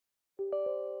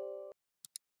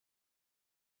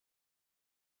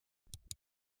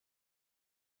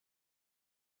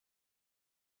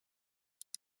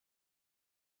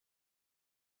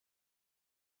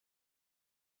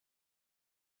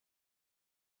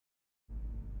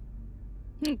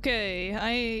Okay,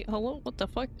 hello? What the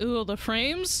fuck? Ooh, the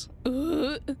frames?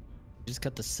 Just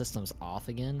cut the systems off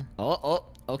again. Oh,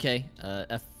 okay.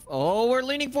 Oh, we're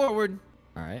leaning forward.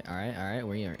 All right.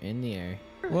 We are in the air.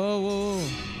 Whoa.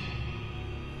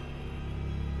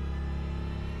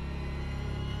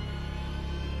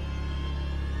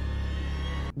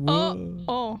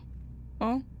 Oh.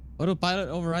 Autopilot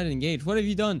override engaged. What have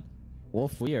you done?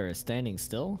 Wolf, we are standing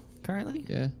still currently.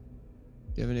 Yeah. Do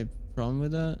you have any problem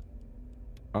with that?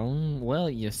 Well,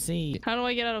 you see. How do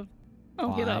I get out of...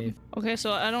 Oh, get up. Okay,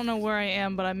 so I don't know where I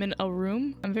am, but I'm in a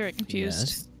room. I'm very confused.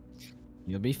 Yes.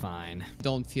 You'll be fine.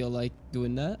 Don't feel like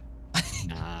doing that?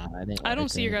 Nah, I don't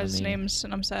see your guys' names,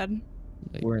 and I'm sad.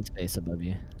 Like, we're in space above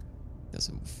you.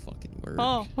 doesn't fucking work.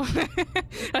 Oh.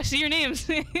 I see your names.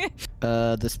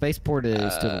 The spaceport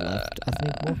is to the left, I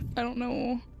think. Wolf. I don't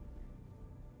know.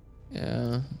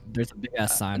 Yeah. There's a big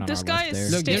ass sign on this our guy left is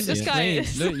there. Look, there's this the guy train.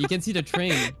 is... Look, you can see the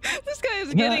train. This guy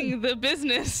is getting the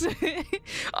business.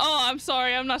 Oh, I'm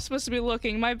sorry. I'm not supposed to be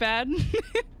looking. My bad.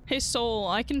 Hey, Soul,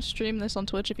 I can stream this on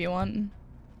Twitch if you want.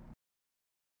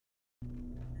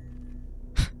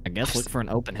 I guess look for an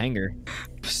open hangar.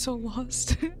 I'm so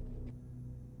lost.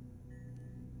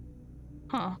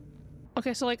 Huh.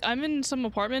 Okay, so like I'm in some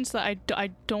apartments that I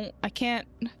can't.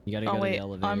 You gotta go to the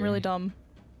elevator. I'm really dumb.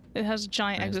 It has a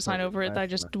giant exit sign over it that I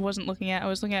just wasn't looking at. I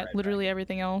was looking at literally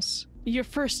everything else. Your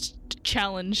first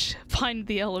challenge, find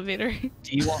the elevator.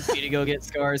 Do you want me to go get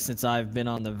Scars since I've been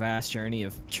on the vast journey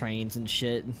of trains and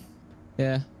shit?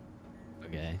 Yeah.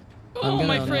 Okay. Oh,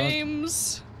 my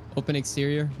frames. Open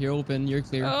exterior. You're open. You're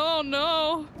clear. Oh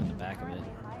no. On the back of it.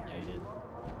 Yeah, you did.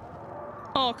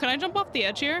 Oh, can I jump off the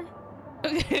edge here?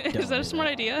 Is that a smart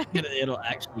idea? It'll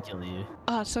actually kill you.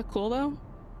 Oh, it's so cool though.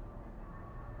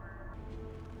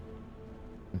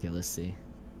 Okay, let's see.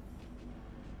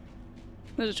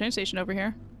 There's a train station over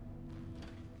here.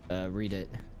 Read it.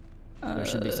 There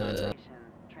should be signs around.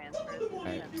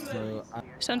 Alright, so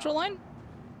Central line?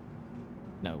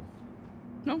 no.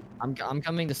 No? I'm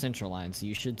coming to Central Line, so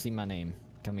you should see my name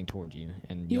coming toward you.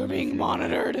 And You're being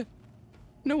monitored.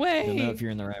 No way. You'll know if you're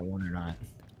in the right one or not.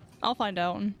 I'll find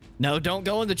out. No, don't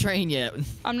go on the train yet.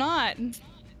 I'm not.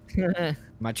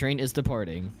 My train is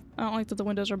departing. I don't like that the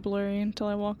windows are blurry until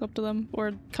I walk up to them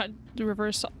or cut the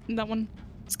reverse that one.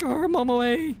 Scar, I'm on my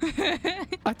way.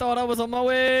 I thought I was on my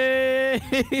way.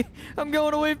 I'm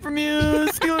going away from you,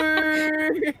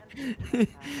 Scar.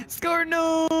 Scar,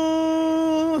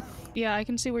 no. Yeah, I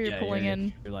can see where you're pulling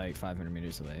in. You're like 500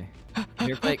 meters away. Get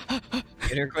here quick.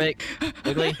 Get here quick.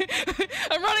 Quickly.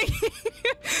 I'm running.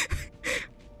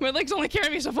 My legs only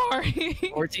carry me so far.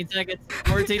 14 seconds.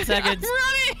 14 seconds.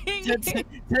 I'm running. 10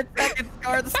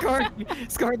 seconds.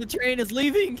 Scar, the train is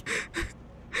leaving.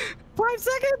 5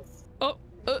 seconds. Oh.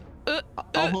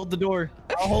 I'll hold the door.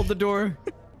 I'll hold the door.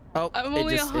 Oh, I'm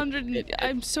only 100.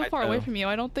 I'm so far away from you.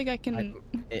 I don't think I can.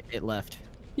 It left.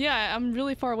 Yeah, I'm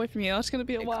really far away from you. That's gonna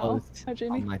be a while. Hi,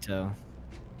 Jamie. On my toe.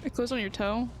 It closed on your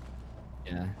toe?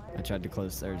 Yeah, I tried to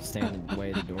close or stand in the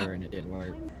way of the door and it didn't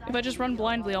work. If I just run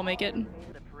blindly, I'll make it.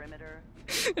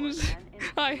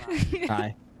 Hi.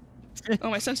 Hi. Oh,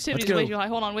 my sensitivity is way too high.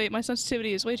 Hold on, wait. My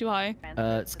sensitivity is way too high.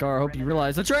 Scar, I hope you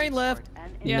realize the train left.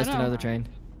 You missed another train.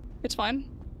 It's fine.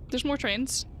 There's more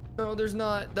trains. No, there's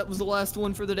not. That was the last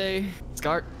one for the day.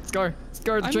 Scar, the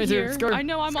I'm train's here. Scar, I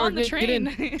know, I'm Scar, on the train.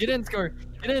 Get in, Scar.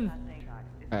 Get in.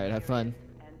 All right, have fun.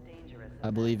 I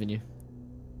believe in you.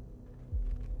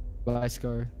 Bye,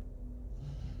 Scar.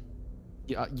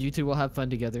 You two will have fun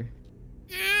together.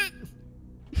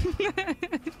 I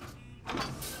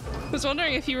was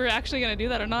wondering if you were actually gonna do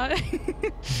that or not.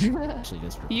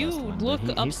 You look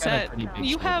upset.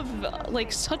 You have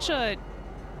like such a.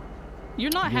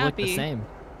 You're not happy. You look the same.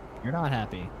 You're not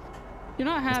happy. You're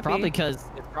not happy.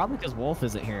 It's probably because Wolf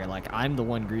isn't here. Like I'm the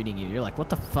one greeting you. You're like, what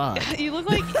the fuck? You look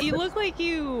like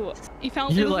you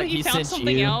found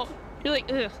something out. You're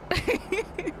like, ugh.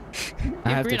 I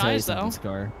have to tell you eyes, something,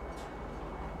 Scar.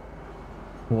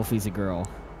 Wolfie's a girl.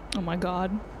 Oh my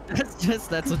god.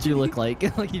 That's what you look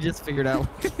like. Like you just figured out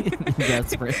you're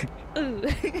desperate.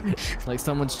 Like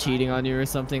someone's cheating on you or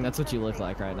something. That's what you look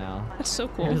like right now. That's so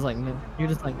cool. You're just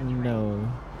like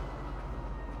no.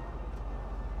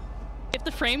 If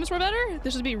the frames were better,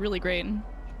 this would be really great.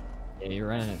 Yeah, you're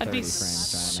running at 30 I'd be frames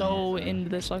so into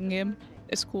this fucking game.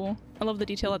 It's cool. I love the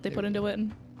detail that they put into it.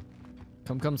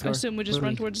 Come, Scar. I assume we just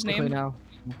run towards his name. Now.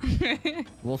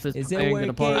 Wolf is working?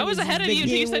 apart. I was ahead of you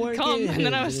until you said come, and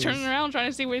then I was turning around trying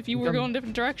to see if you were going a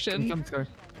different direction. Come, Scar.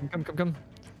 Come.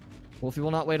 Wolfie will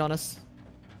not wait on us.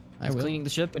 He's cleaning the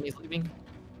ship and he's leaving.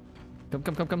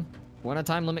 Come. One at a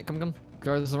time limit. Come.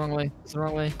 Scar, this is the wrong way. It's the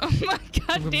wrong way. Oh my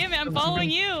god damn it, I'm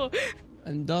following you.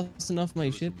 I'm dusting off my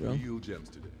shit, bro.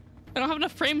 I don't have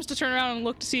enough frames to turn around and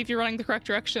look to see if you're running the correct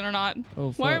direction or not.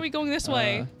 Oh, why are we going this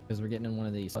way? Because we're getting in one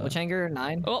of these. Which hangar?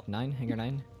 9? Oh. 9? Hangar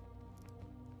 9?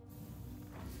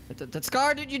 That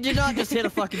Scar, dude, you did not just hit a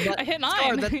fucking button. I hit 9.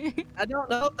 Scar, I don't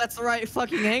know if that's the right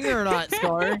fucking hangar or not,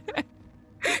 Scar.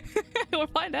 We'll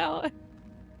find out.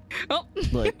 Oh.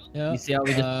 Look, you see how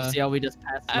we just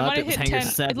passed I up? might have hit 10.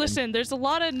 7. Listen, there's a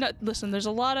lot of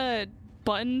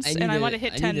buttons, and I might have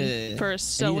hit 10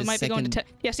 first, so we might be going to 10.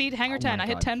 Yeah, see, hangar 10. I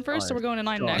hit 10 first, so we're going to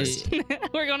 9 next.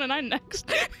 We're going to 9 next.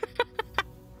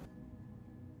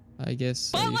 I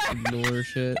guess I ignore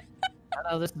shit.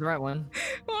 Oh, this is the right one.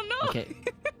 Oh no. Okay.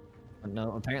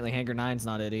 No, apparently hangar 9's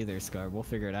not it either, Scar. We'll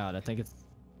figure it out. I think it's.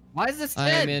 Why is this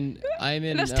 10? I'm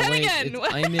in. That's 10 again.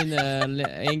 I'm in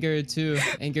hangar 2.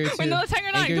 Hangar 2. Wait, no, it's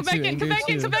hangar 9. Come back in. Come back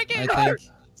in. Come back in. I think.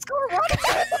 Scar, why did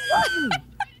you hit the button?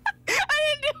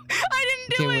 I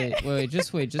didn't do it. Wait,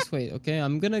 just wait. Okay,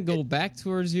 I'm gonna go back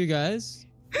towards you guys.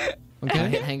 Okay. I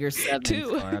hit hangar 7.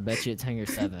 2. Scar. I bet you it's hangar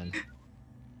 7.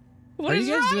 What Are is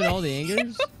you guys wrong doing with all the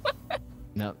hangars?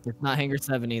 No, it's not hangar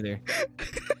 7 either.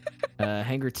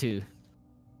 Hangar 2.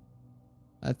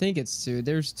 I think it's 2.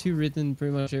 There's 2 written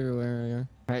pretty much everywhere.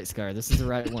 All right, Scar, this is the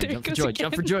right one. There Jump for goes joy. again.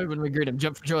 Jump for joy when we greet him.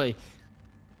 Jump for joy.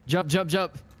 Jump, jump,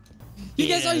 jump. You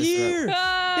guys are here!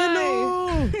 Hi.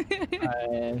 Hello!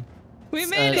 We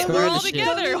made it. Scar We're had all to shit.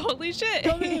 together. Holy shit.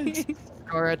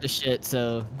 Scar had to shit,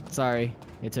 so sorry.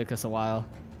 It took us a while.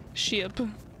 Ship.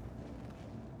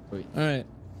 Alright.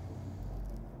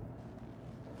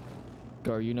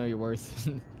 Scar, you know your worth.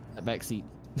 That back seat.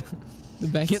 The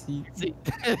back Yep. seat.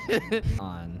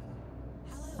 On.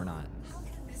 Or not.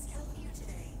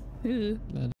 Ooh.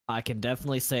 I can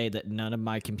definitely say that none of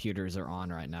my computers are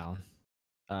on right now.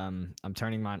 I'm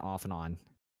turning mine off and on.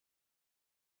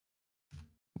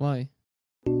 Why?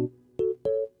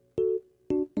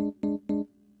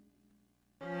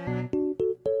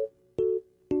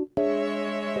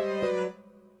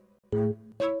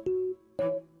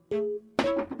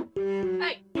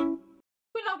 Hey.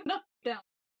 Quit knocking up down.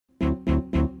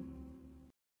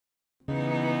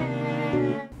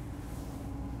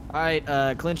 Alright,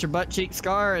 clench your butt cheek,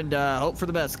 Scar, and hope for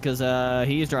the best, because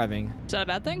he is driving. Is that a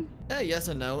bad thing? Yes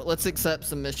and no. Let's accept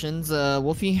some missions.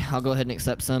 Wolfie, I'll go ahead and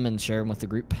accept some and share them with the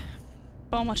group.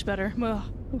 Oh, much better. Well,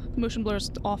 motion blur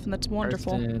is off, and that's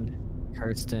wonderful.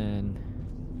 Hurston.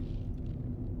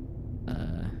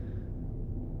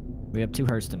 We have 2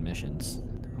 Hurston missions.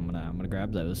 I'm gonna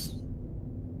grab those.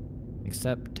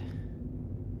 Accept.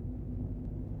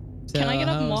 So, Can I get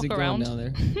up and how's walk it going around? down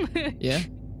there? Yeah?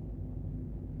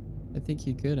 I think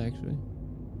you could, actually.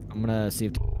 I'm gonna see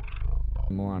if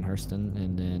more on Hurston,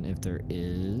 and then if there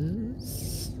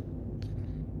is.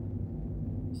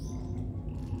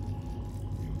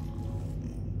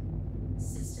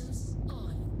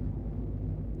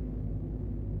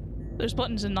 There's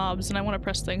buttons and knobs, and I want to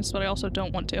press things, but I also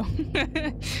don't want to.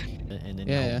 And then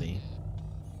Yeah.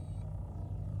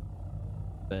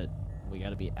 But we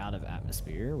gotta be out of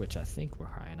atmosphere, which I think we're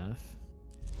high enough.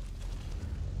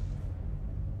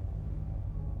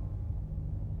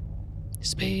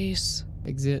 Space.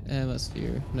 Exit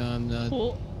atmosphere. No, I'm not.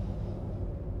 Cool.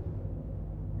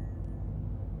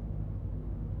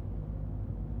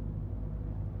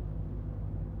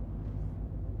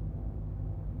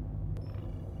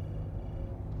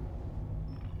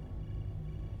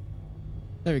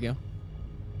 There we go.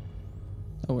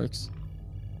 That works.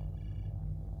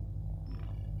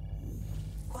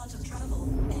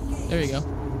 There we go.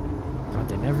 God,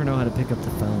 they never know how to pick up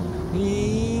the phone.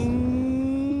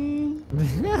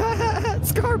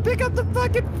 Scar, pick up the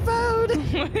fucking phone!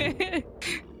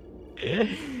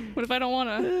 What if I don't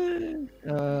wanna?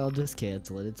 I'll just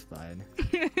cancel it. It's fine.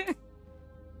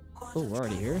 Oh, we're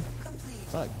already here?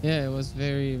 Fuck. Yeah, it was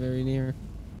very, very near.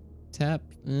 Tap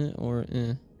or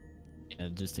Yeah,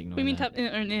 just ignore We mean that.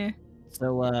 tap or nah.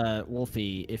 So,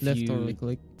 Wolfie, if left you or right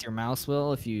click. with your mouse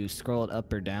wheel, if you scroll it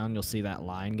up or down, you'll see that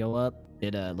line go up.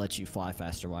 It lets you fly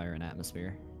faster while you're in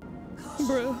atmosphere.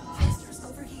 Bro.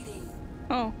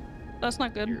 Oh, that's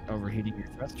not good. You're overheating your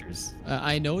thrusters.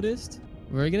 I noticed.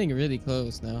 We're getting really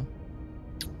close now.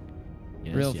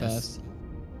 Yes, Real yes. fast.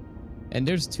 And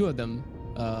there's 2 of them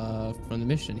from the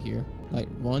mission here. Like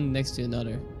one next to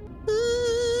another.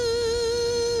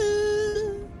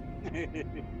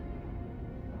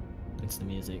 It's the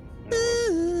music.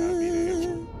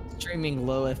 Streaming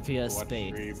low FPS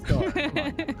space.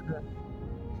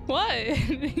 What?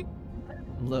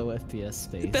 Low FPS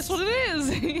space. That's what it is.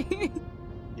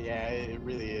 Yeah, it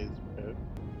really is, bro.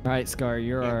 Alright, Scar,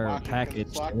 you're Yeah, our walking 'cause package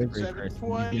it's walking delivery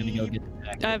person. You 720. gotta go get the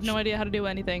package. I have no idea how to do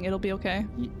anything. It'll be okay.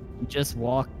 Just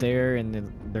walk there, and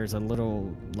then there's a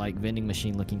little like vending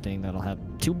machine looking thing that'll have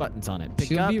 2 buttons on it. Pick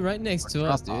She'll up, be right next to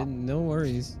us, dude. No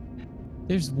worries.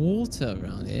 There's water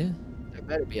around here. There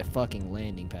better be a fucking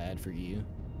landing pad for you.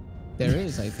 There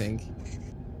is, I think.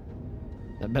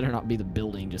 That better not be the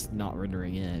building just not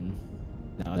rendering in.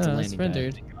 No, it's a landing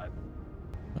rendered. pad.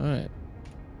 Alright.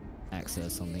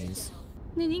 Access on these.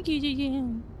 What did he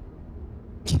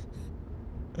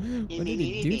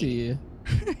do to you?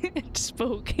 It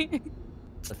spoke.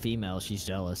 It's a female. She's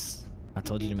jealous. I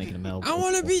told you to make it a male. I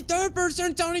want to be third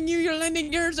person telling you your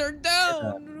landing gears are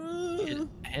down.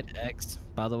 Hit X,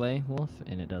 by the way, Wolf,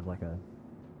 and it does like a.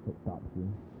 It stops you,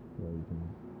 so you can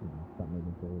stop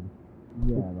moving forward.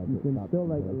 Yeah, like you can still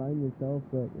like align yourself,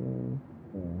 but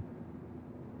yeah.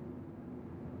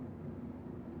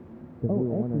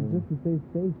 Oh, X is just to stay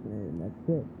stationary, and that's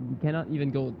it. You cannot even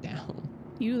go down.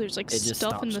 There's like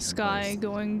stuff in the sky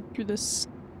going through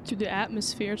the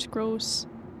atmosphere. It's gross.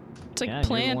 It's like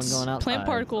plants, plant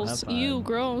particles. Ew,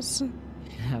 gross.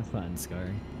 Have fun,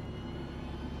 Scar.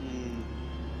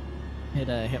 Hit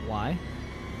Y.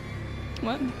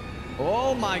 What?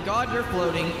 Oh my God, you're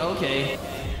floating. Okay.